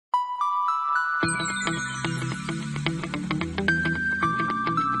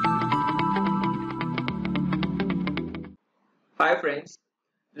Hi friends,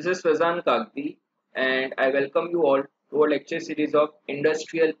 this is Fazan Kagdi and I welcome you all to our lecture series of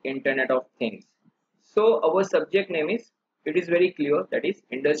Industrial Internet of Things. So our subject name it is very clear, that is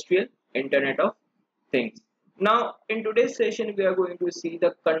Industrial Internet of Things. Now in today's session we are going to see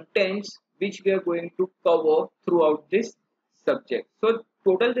the contents which we are going to cover throughout this subject. So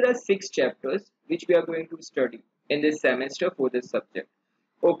total there are 6 chapters which we are going to study in this semester for this subject.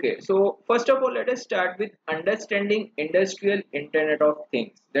 Okay, so first of all, let us start with understanding Industrial Internet of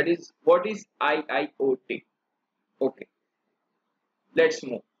Things. That is, what is IIoT? Okay, let's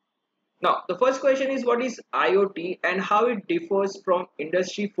move. Now, the first question is what is IoT and how it differs from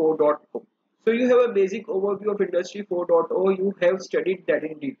Industry 4.0. So you have a basic overview of Industry 4.0. You have studied that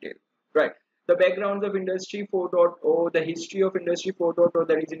in detail, right? The backgrounds of Industry 4.0, the history of Industry 4.0,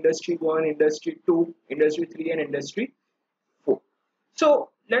 that is Industry 1, Industry 2, Industry 3 and Industry 4. So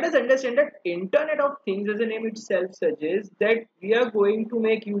let us understand that Internet of Things, as the name itself suggests, that we are going to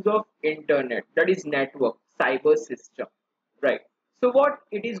make use of internet, that is network, cyber system, right? So what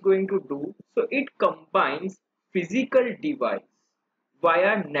it is going to do? So it combines physical device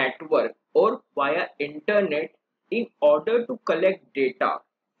via network or via internet in order to collect data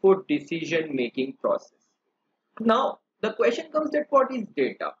for decision making process. Now the question comes that what is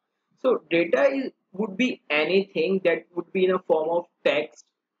data? So data would be anything that would be in a form of text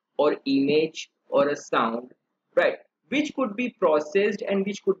or image or a sound, right? Which could be processed and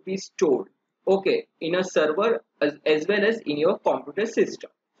which could be stored, okay, in a server as well as in your computer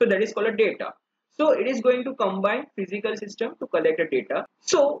system. So that is called a data. So it is going to combine physical system to collect the data.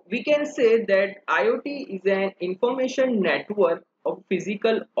 So we can say that IoT is an information network of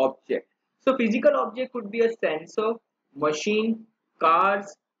physical object. So physical object could be a sensor, machine,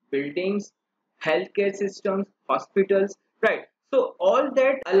 cars, buildings, healthcare systems, hospitals, right? So all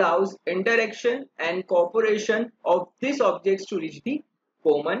that allows interaction and cooperation of these objects to reach the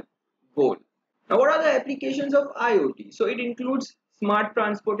common goal. Now what are the applications of IoT? So it includes smart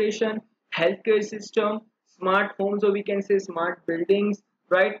transportation, healthcare system, smart homes, or we can say smart buildings,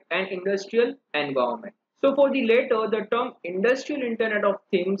 right? And industrial environment. So for the latter, the term Industrial Internet of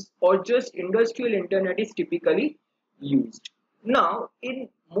Things or just Industrial Internet is typically used. Now, in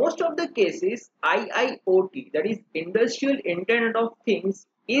most of the cases, IIoT, that is Industrial Internet of Things,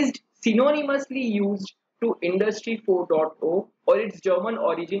 is synonymously used to Industry 4.0 or its German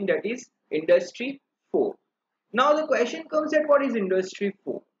origin, that is Industry 4. Now the question comes at what is Industry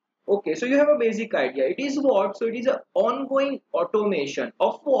 4? Okay, so you have a basic idea. It is what? So it is an ongoing automation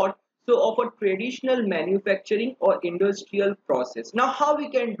of what? So of a traditional manufacturing or industrial process. Now how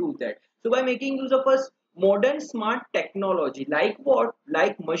we can do that? So by making use of a modern smart technology like what?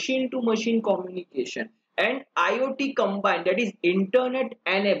 Like machine to machine communication and IoT combined, that is internet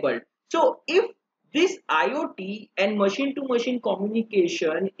enabled. So if this IoT and machine to machine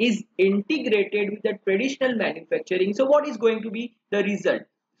communication is integrated with the traditional manufacturing, so what is going to be the result?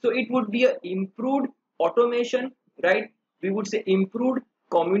 So it would be a improved automation, right? We would say improved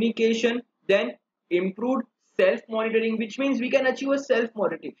communication, then improved self-monitoring, which means we can achieve a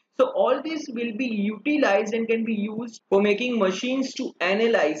self-monitoring. So all this will be utilized and can be used for making machines to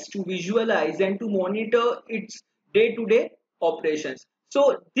analyze, to visualize and to monitor its day-to-day operations.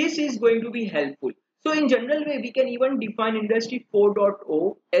 So this is going to be helpful. So in general way, we can even define Industry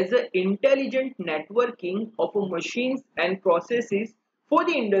 4.0 as an intelligent networking of machines and processes for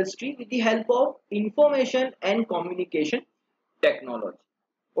the industry with the help of information and communication technology.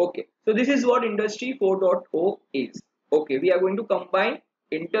 Okay, so this is what Industry 4.0 is. Okay, we are going to combine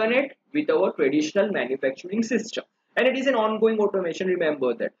internet with our traditional manufacturing system, and it is an ongoing automation,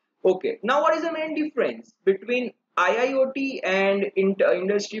 remember that. Okay, now what is the main difference between IIoT and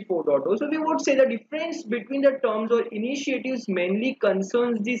Industry 4.0? So we would say the difference between the terms or initiatives mainly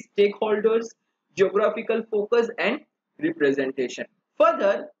concerns the stakeholders, geographical focus and representation.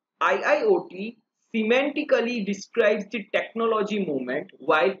 Further, IIoT semantically describes the technology movement,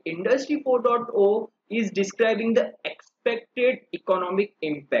 while Industry 4.0 is describing the expected economic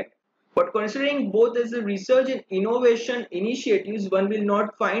impact. But considering both as a research and innovation initiatives, one will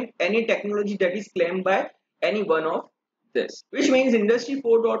not find any technology that is claimed by any one of this. Which means Industry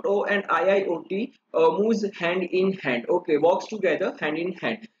 4.0 and IIoT moves hand in hand. Okay, walks together hand in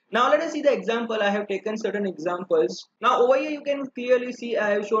hand. Now let us see the example. I have taken certain examples. Now over here you can clearly see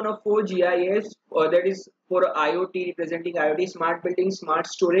I have shown a 4 GIS that is for IoT, representing IoT, smart buildings, smart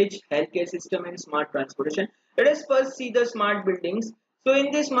storage, healthcare system and smart transportation. Let us first see the smart buildings. So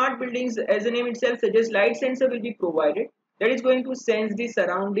in the smart buildings, as the name itself suggests, light sensor will be provided that is going to sense the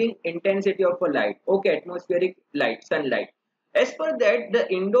surrounding intensity of a light. Okay, atmospheric light, sunlight. As per that, the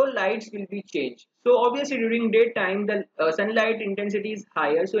indoor lights will be changed. So obviously during daytime, the sunlight intensity is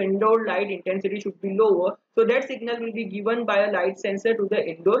higher. So indoor light intensity should be lower. So that signal will be given by a light sensor to the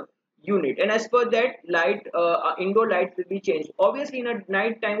indoor unit. And as per that, indoor lights will be changed. Obviously in a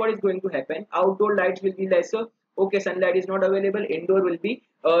night time, what is going to happen? Outdoor lights will be lesser. Okay, sunlight is not available. Indoor will be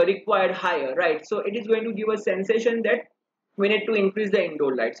required higher, right? So it is going to give a sensation that we need to increase the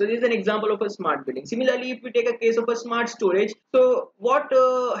indoor light. So this is an example of a smart building. Similarly, if we take a case of a smart storage, so what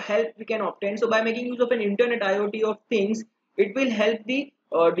help we can obtain? So by making use of an internet IoT of things, it will help the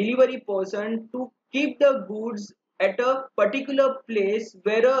delivery person to keep the goods at a particular place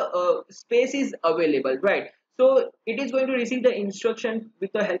where a space is available, right? So it is going to receive the instruction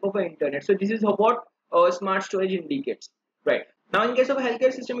with the help of an internet. So this is what smart storage indicates, right? Now in case of a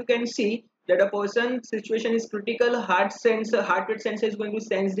healthcare system, you can see that a person's situation is critical. Heart rate sensor is going to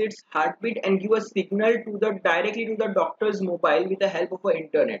sense its heartbeat and give a signal to the directly to the doctor's mobile with the help of an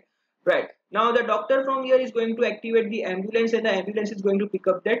internet, right? Now the doctor from here is going to activate the ambulance, and the ambulance is going to pick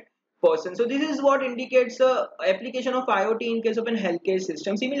up that person. So this is what indicates a application of IoT in case of an healthcare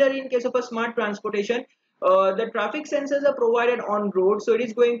system. Similarly, in case of a smart transportation, the traffic sensors are provided on road, so it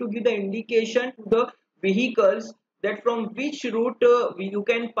is going to give the indication to the vehicles that from which route you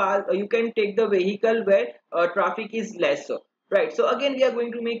can pass, you can take the vehicle where traffic is lesser, right? So again, we are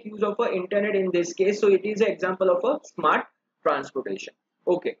going to make use of a internet in this case. So it is an example of a smart transportation.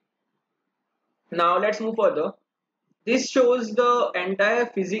 Okay, now let's move further. This shows the entire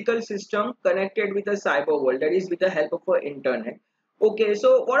physical system connected with a cyber world, that is with the help of an internet. Okay,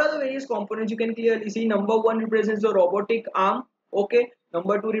 so what are the various components? You can clearly see number one represents the robotic arm. Okay,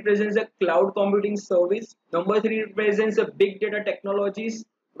 number two represents the cloud computing service. Number three represents the big data technologies.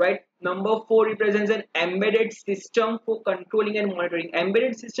 Right. Number four represents an embedded system for controlling and monitoring.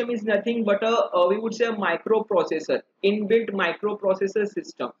 Embedded system is nothing but we would say a microprocessor, inbuilt microprocessor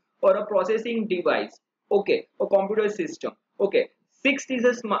system or a processing device. Okay, a computer system. Okay, fifth is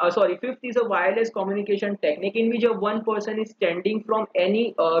a wireless communication technique in which a one person is standing from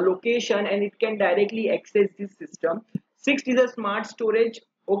any location and it can directly access this system. Sixth is a smart storage.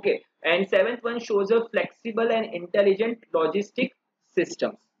 Okay, and seventh one shows a flexible and intelligent logistic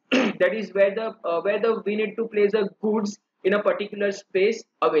systems. That is where the we need to place the goods in a particular space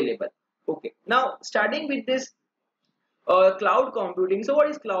available. Okay, now starting with this cloud computing. So what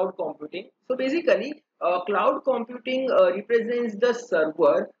is cloud computing? So basically cloud computing represents the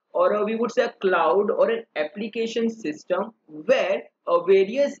server, or we would say a cloud or an application system where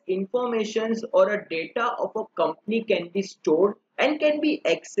various informations or a data of a company can be stored and can be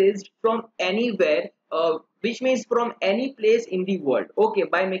accessed from anywhere, which means from any place in the world. Okay,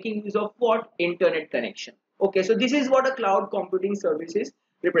 by making use of what? Internet connection. Okay, so this is what a cloud computing service is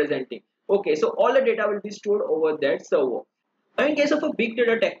representing. Okay, so all the data will be stored over that server. Now, in case of a big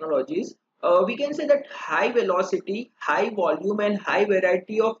data technologies, we can say that high velocity, high volume, and high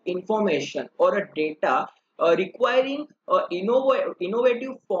variety of information or a data requiring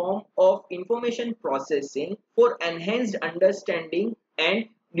innovative form of information processing for enhanced understanding and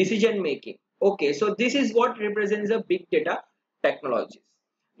decision making. Okay, so this is what represents a big data technologies.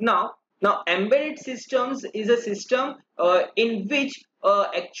 Now, embedded systems is a system in which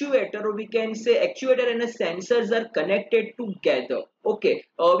actuator, or we can say actuator and sensors are connected together. Okay,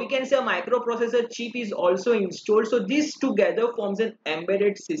 we can say a microprocessor chip is also installed. So these together forms an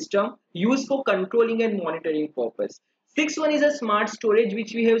embedded system used for controlling and monitoring purpose. Sixth one is a smart storage,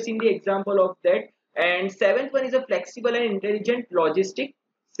 which we have seen the example of that. And seventh one is a flexible and intelligent logistic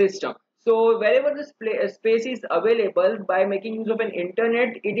system. So wherever this space is available, by making use of an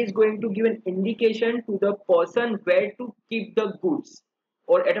internet, it is going to give an indication to the person where to keep the goods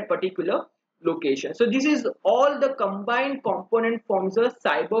or at a particular location. So this is all the combined component forms a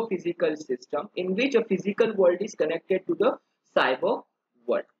cyber physical system in which a physical world is connected to the cyber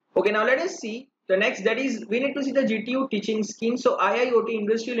world. Okay, now let us see the next, that is we need to see the GTU teaching scheme. So IIoT,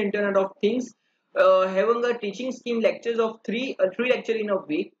 Industrial Internet of Things, having a teaching scheme lectures of three lecture in a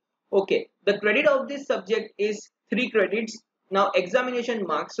week. Okay, the credit of this subject is 3 credits. Now examination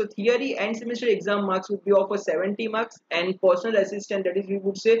marks, so theory and semester exam marks would be of a 70 marks, and personal assistant, that is we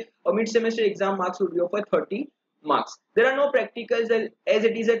would say a mid semester exam marks would be of a 30 marks. There are no practicals as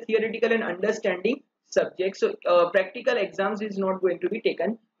it is a theoretical and understanding subject, so practical exams is not going to be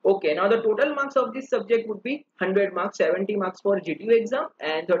taken. Okay, now the total marks of this subject would be 100 marks, 70 marks for GTU exam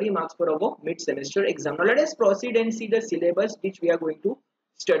and 30 marks for our mid semester exam. Now let us proceed and see the syllabus which we are going to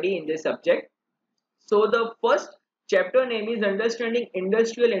study in this subject. So the first chapter name is Understanding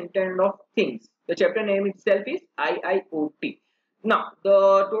Industrial Internet of Things. The chapter name itself is IIoT. Now,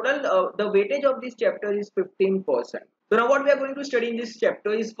 the total, the weightage of this chapter is 15%. So now what we are going to study in this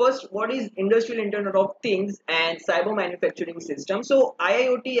chapter is first, what is Industrial Internet of Things and Cyber Manufacturing System. So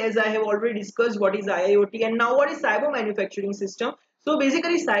IIoT, as I have already discussed, what is IIoT, and now what is Cyber Manufacturing System. So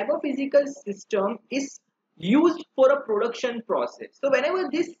basically, cyber physical system is used for a production process. So whenever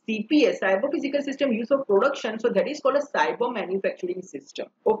this CPS, cyber physical system, used for production, so that is called a cyber manufacturing system.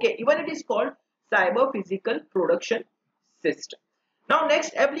 Okay, even it is called cyber physical production system. Now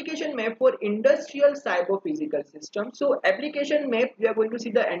next, application map for industrial cyber physical system. So application map, we are going to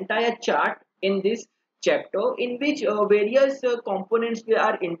see the entire chart in this chapter, in which various components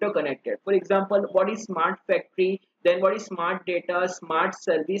are interconnected. For example, what is smart factory, then what is smart data, smart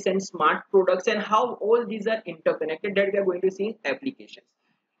service, and smart products, and how all these are interconnected, that we are going to see in applications.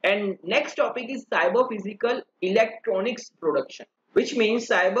 And next topic is cyber physical electronics production, which means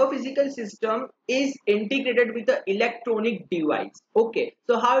cyber physical system is integrated with the electronic device. Okay,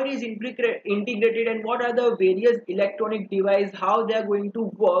 so how it is integrated and what are the various electronic device, how they are going to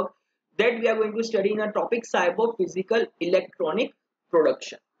work, that we are going to study in a topic cyber physical electronic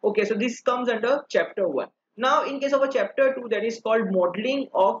production. Okay, so this comes under chapter 1. Now in case of a chapter 2, that is called modeling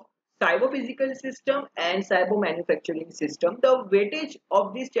of cyber physical system and cyber manufacturing system, the weightage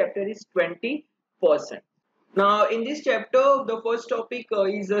of this chapter is 20%. Now, in this chapter, the first topic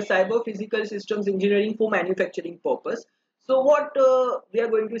is cyber physical systems engineering for manufacturing purpose. So, what we are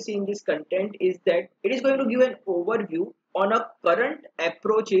going to see in this content is that it is going to give an overview on a current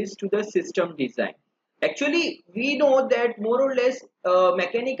approaches to the system design. Actually, we know that more or less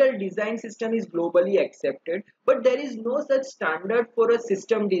mechanical design system is globally accepted, but there is no such standard for a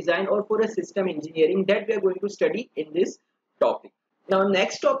system design or for a system engineering, that we are going to study in this topic. Now,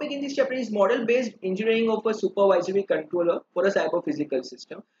 next topic in this chapter is model-based engineering of a supervisory controller for a cyber-physical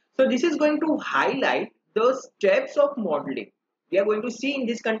system. So, this is going to highlight the steps of modeling. We are going to see in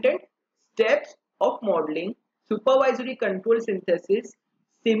this content steps of modeling, supervisory control synthesis,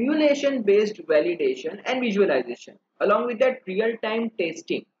 simulation-based validation, and visualization. Along with that, real-time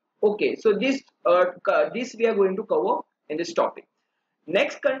testing. Okay, so this we are going to cover in this topic.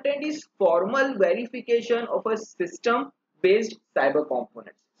 Next content is formal verification of a system based cyber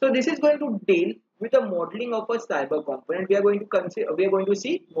components. So this is going to deal with the modeling of a cyber component. We are going to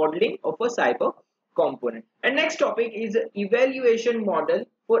see modeling of a cyber component. And next topic is evaluation model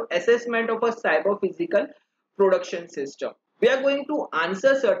for assessment of a cyber physical production system. We are going to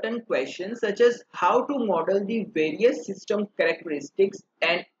answer certain questions such as how to model the various system characteristics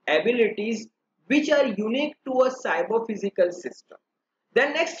and abilities which are unique to a cyber physical system. The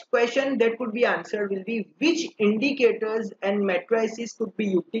next question that could be answered will be which indicators and matrices could be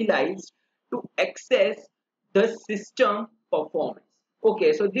utilized to assess the system performance.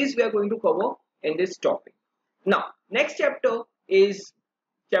 Okay, so this we are going to cover in this topic. Now, next chapter is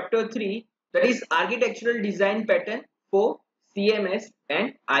chapter 3, that is architectural design pattern for CMS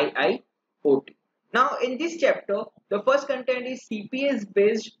and IIoT. Now, in this chapter, the first content is CPS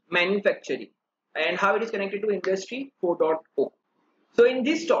based manufacturing and how it is connected to Industry 4.0. So in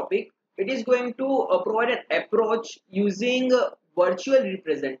this topic, it is going to provide an approach using virtual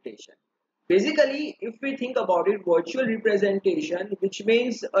representation. Basically, if we think about it, virtual representation, which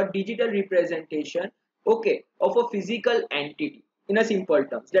means a digital representation, okay, of a physical entity. In a simple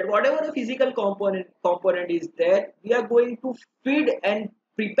terms, that whatever a physical component is there, we are going to feed and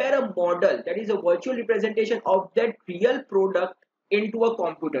prepare a model, that is a virtual representation of that real product into a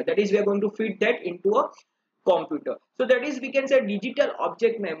computer. That is, we are going to feed that into a computer. So that is, we can say digital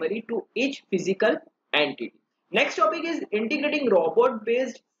object memory to each physical entity. Next topic is integrating robot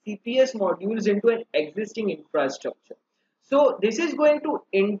based CPS modules into an existing infrastructure. So this is going to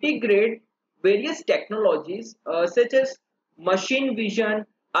integrate various technologies such as machine vision,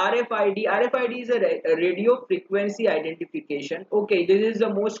 RFID. RFID is a radio frequency identification. Okay, this is the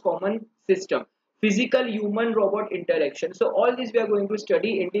most common system. Physical human robot interaction. So all this we are going to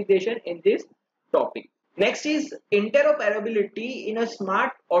study integration in this topic. Next is interoperability in a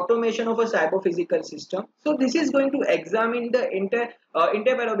smart automation of a cyber physical system. So this is going to examine the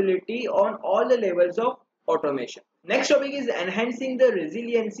interoperability on all the levels of automation. Next topic is enhancing the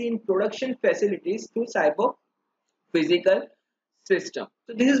resiliency in production facilities through cyber physical system.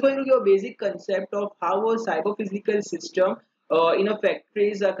 So this is going to give a basic concept of how a cyber physical system in a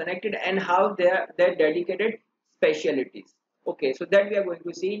factories are connected and how their dedicated specialties. Okay, so that we are going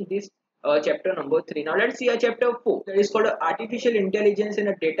to see in this chapter number 3. Now let's see a chapter 4, that is called artificial intelligence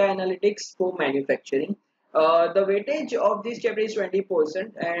and data analytics for manufacturing. The weightage of this chapter is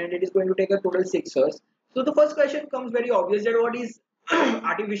 20% and it is going to take a total 6 hours. So the first question comes very obvious, that what is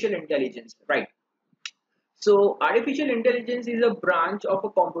artificial intelligence, right? So artificial intelligence is a branch of a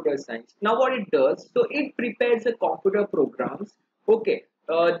computer science. Now what it does, so it prepares the computer programs, okay,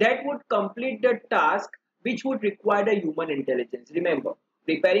 that would complete the task which would require a human intelligence. Remember,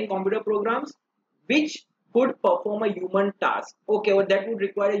 preparing computer programs which could perform a human task, okay, or that would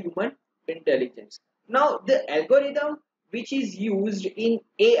require a human intelligence. Now the algorithm which is used in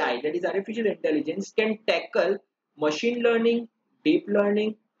AI, that is artificial intelligence, can tackle machine learning, deep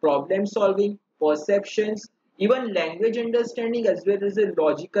learning, problem solving, perceptions, even language understanding as well as the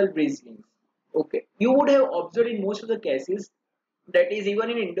logical reasoning. Okay, you would have observed in most of the cases, that is even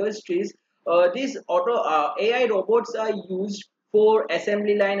in industries, these auto AI robots are used for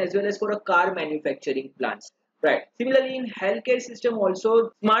assembly line as well as for a car manufacturing plants, right? Similarly, in healthcare system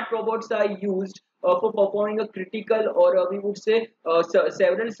also smart robots are used for performing a critical, or we would say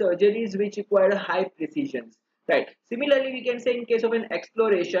several surgeries which require high precision, right? Similarly, we can say in case of an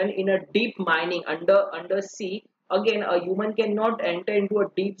exploration in a deep mining under sea, again a human cannot enter into a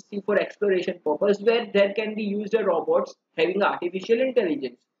deep sea for exploration purpose, where there can be used a robots having artificial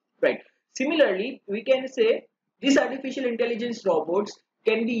intelligence, right? Similarly, we can say these artificial intelligence robots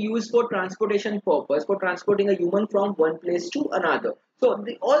can be used for transportation purpose, for transporting a human from one place to another. So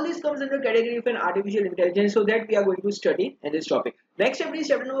all this comes under category of an artificial intelligence, so that we are going to study in this topic. Next chapter is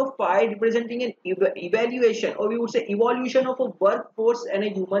chapter number 5, representing an evaluation, or we would say evolution of a workforce and a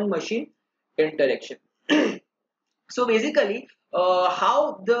human machine interaction. So basically,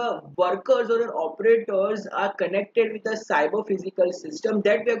 how the workers or the operators are connected with a cyber physical system,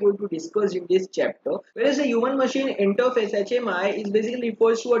 that we are going to discuss in this chapter. Whereas the human machine interface HMI is basically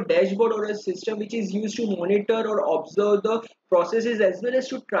refers to a dashboard or a system which is used to monitor or observe the processes as well as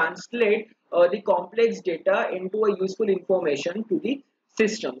to translate the complex data into a useful information to the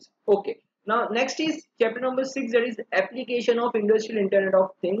systems. Okay. Now next is chapter number 6, that is application of industrial internet of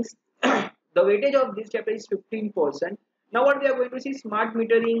things. The weightage of this chapter is 15%. Now what we are going to see: smart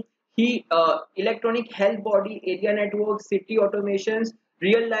metering, electronic health body, area network, city automations,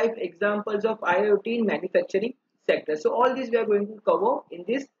 real life examples of IIoT in manufacturing sector. So all these we are going to cover in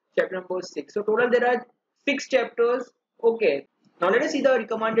this chapter number 6. So total there are 6 chapters. Okay. Now let us see the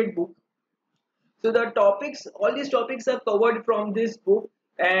recommended book. So the topics, all these topics are covered from this book,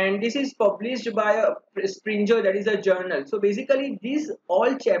 and this is published by a Springer, that is a journal. So basically, these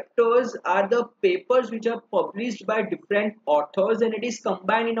all chapters are the papers which are published by different authors, and it is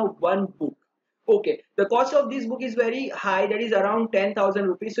combined in a one book. Okay, the cost of this book is very high, that is around 10,000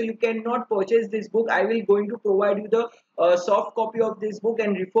 rupees. So you cannot purchase this book. I will going to provide you the soft copy of this book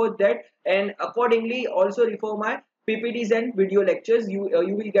and refer that, and accordingly also refer my PPTs and video lectures. You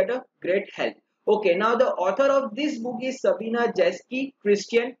will get a great help. Okay, now the author of this book is Sabina Jeski,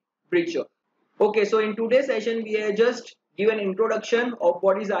 Christian Preacher. Okay, so in today's session, we have just given introduction of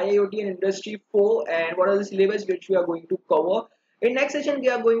what is IIoT and Industry 4 and what are the syllabus which we are going to cover. In next session, we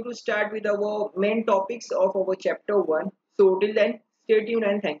are going to start with our main topics of our chapter 1. So till then, stay tuned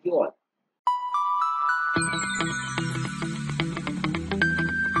and thank you all.